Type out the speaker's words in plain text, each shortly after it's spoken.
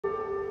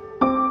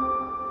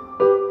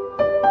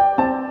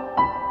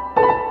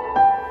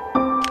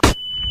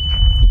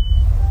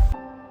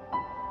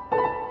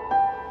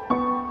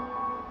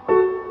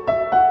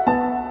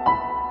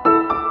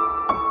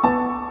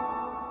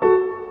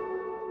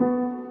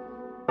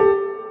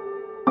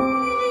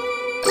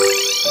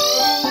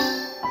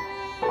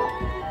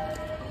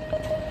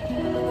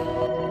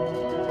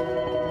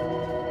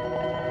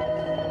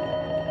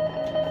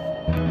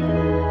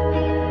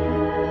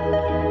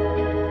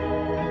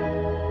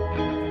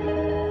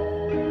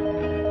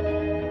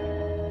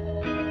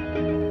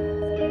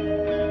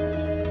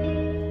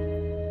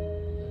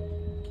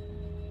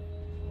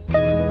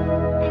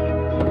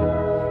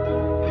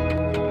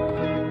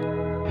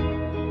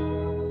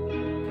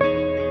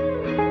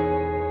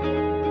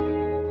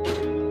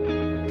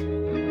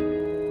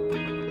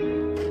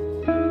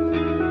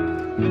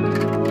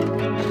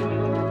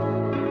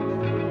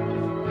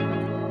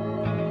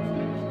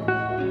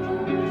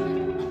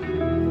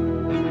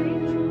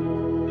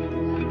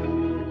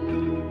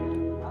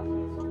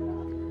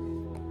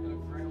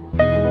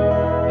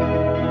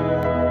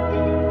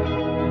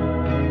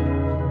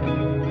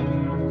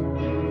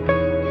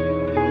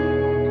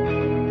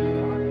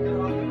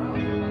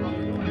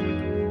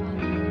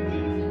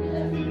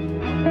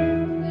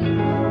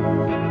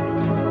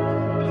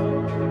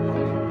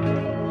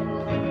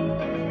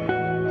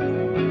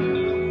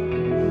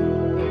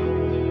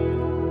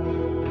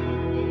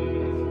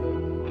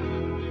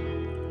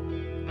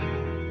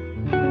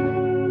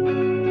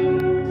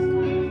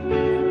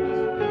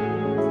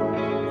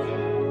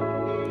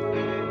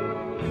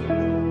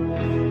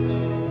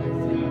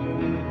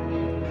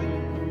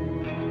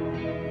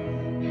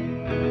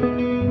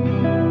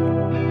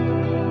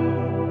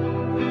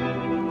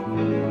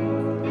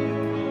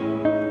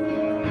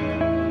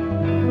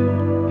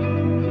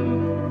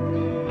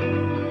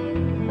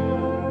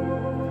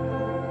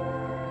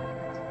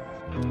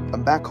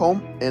back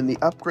home, and the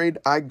upgrade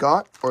I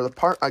got, or the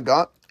part I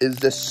got, is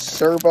this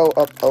servo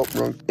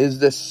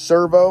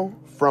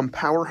from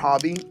Power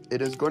Hobby.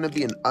 It is going to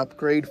be an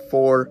upgrade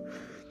for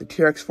the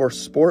TRX4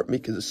 Sport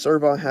because the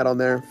servo I had on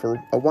there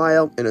for a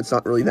while, and it's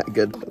not really that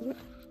good.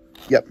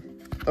 Yep.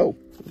 Oh,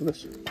 look at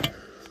this.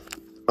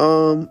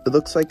 It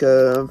looks like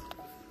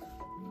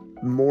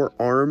more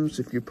arms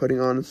if you're putting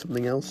on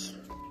something else.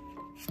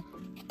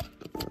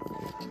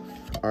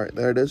 Alright,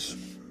 there it is.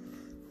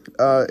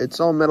 It's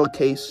all metal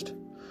cased.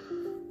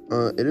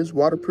 It is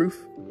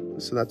waterproof,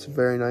 so that's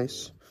very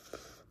nice.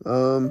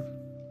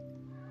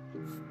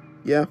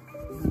 Yeah,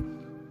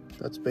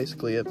 that's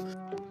basically it.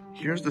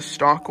 Here's the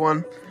stock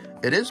one.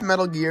 It is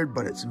metal geared,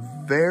 but it's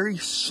very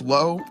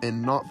slow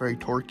and not very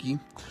torquey.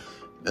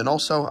 And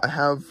also, I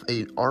have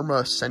a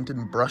Arma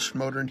scented brush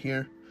motor in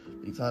here.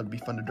 I thought it'd be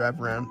fun to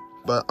drive around.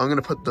 But I'm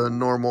gonna put the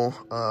normal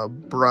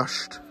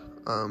brushed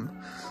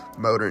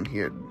motor in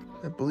here.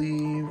 I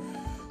believe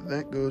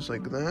that goes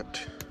like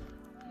that.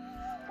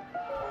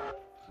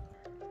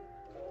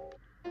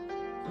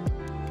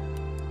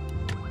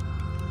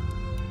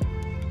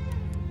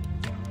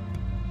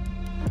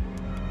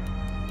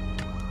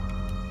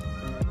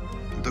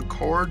 The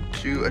cord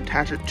to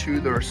attach it to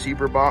the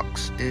receiver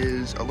box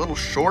is a little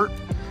short,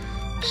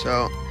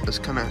 so it's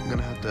kind of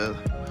gonna have to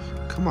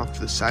come off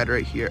to the side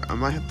right here. I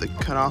might have to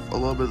cut off a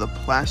little bit of the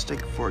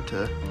plastic for it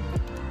to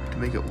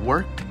make it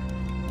work.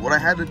 What I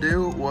had to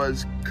do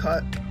was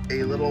cut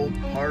a little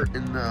part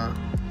in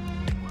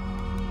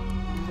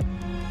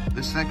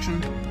this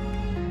section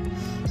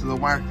so the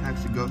wire can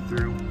actually go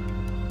through.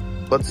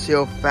 Let's see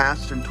how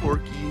fast and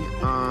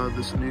torquey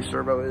this new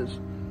servo is.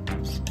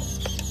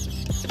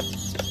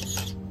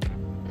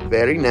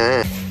 Very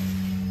nice.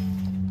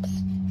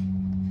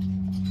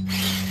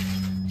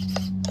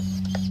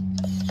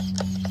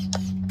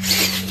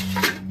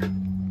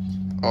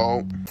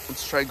 Oh,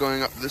 let's try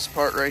going up this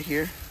part right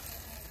here.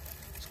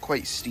 It's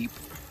quite steep.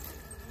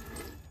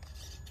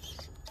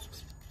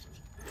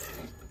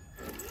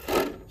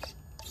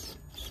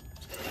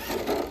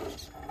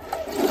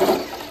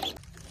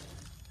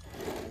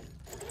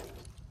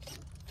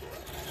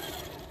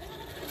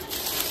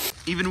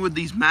 Even with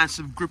these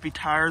massive grippy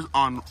tires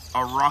on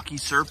a rocky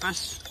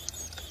surface,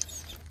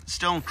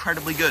 still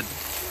incredibly good.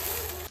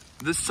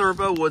 This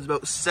servo was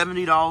about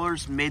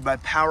 $70, made by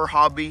Power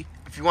Hobby.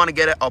 If you want to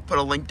get it, I'll put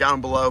a link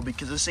down below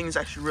because this thing is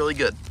actually really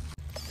good.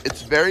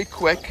 It's very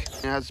quick,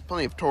 it has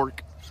plenty of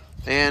torque,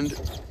 and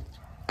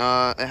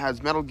it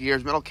has metal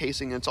gears, metal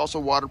casing, and it's also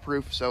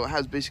waterproof, so it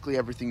has basically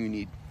everything you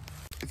need.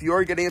 If you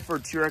are getting it for a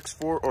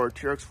TRX4 or a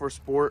TRX4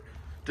 Sport,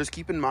 just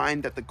keep in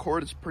mind that the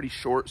cord is pretty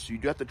short, so you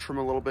do have to trim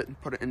a little bit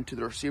and put it into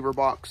the receiver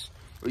box.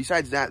 But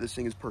besides that, this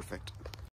thing is perfect.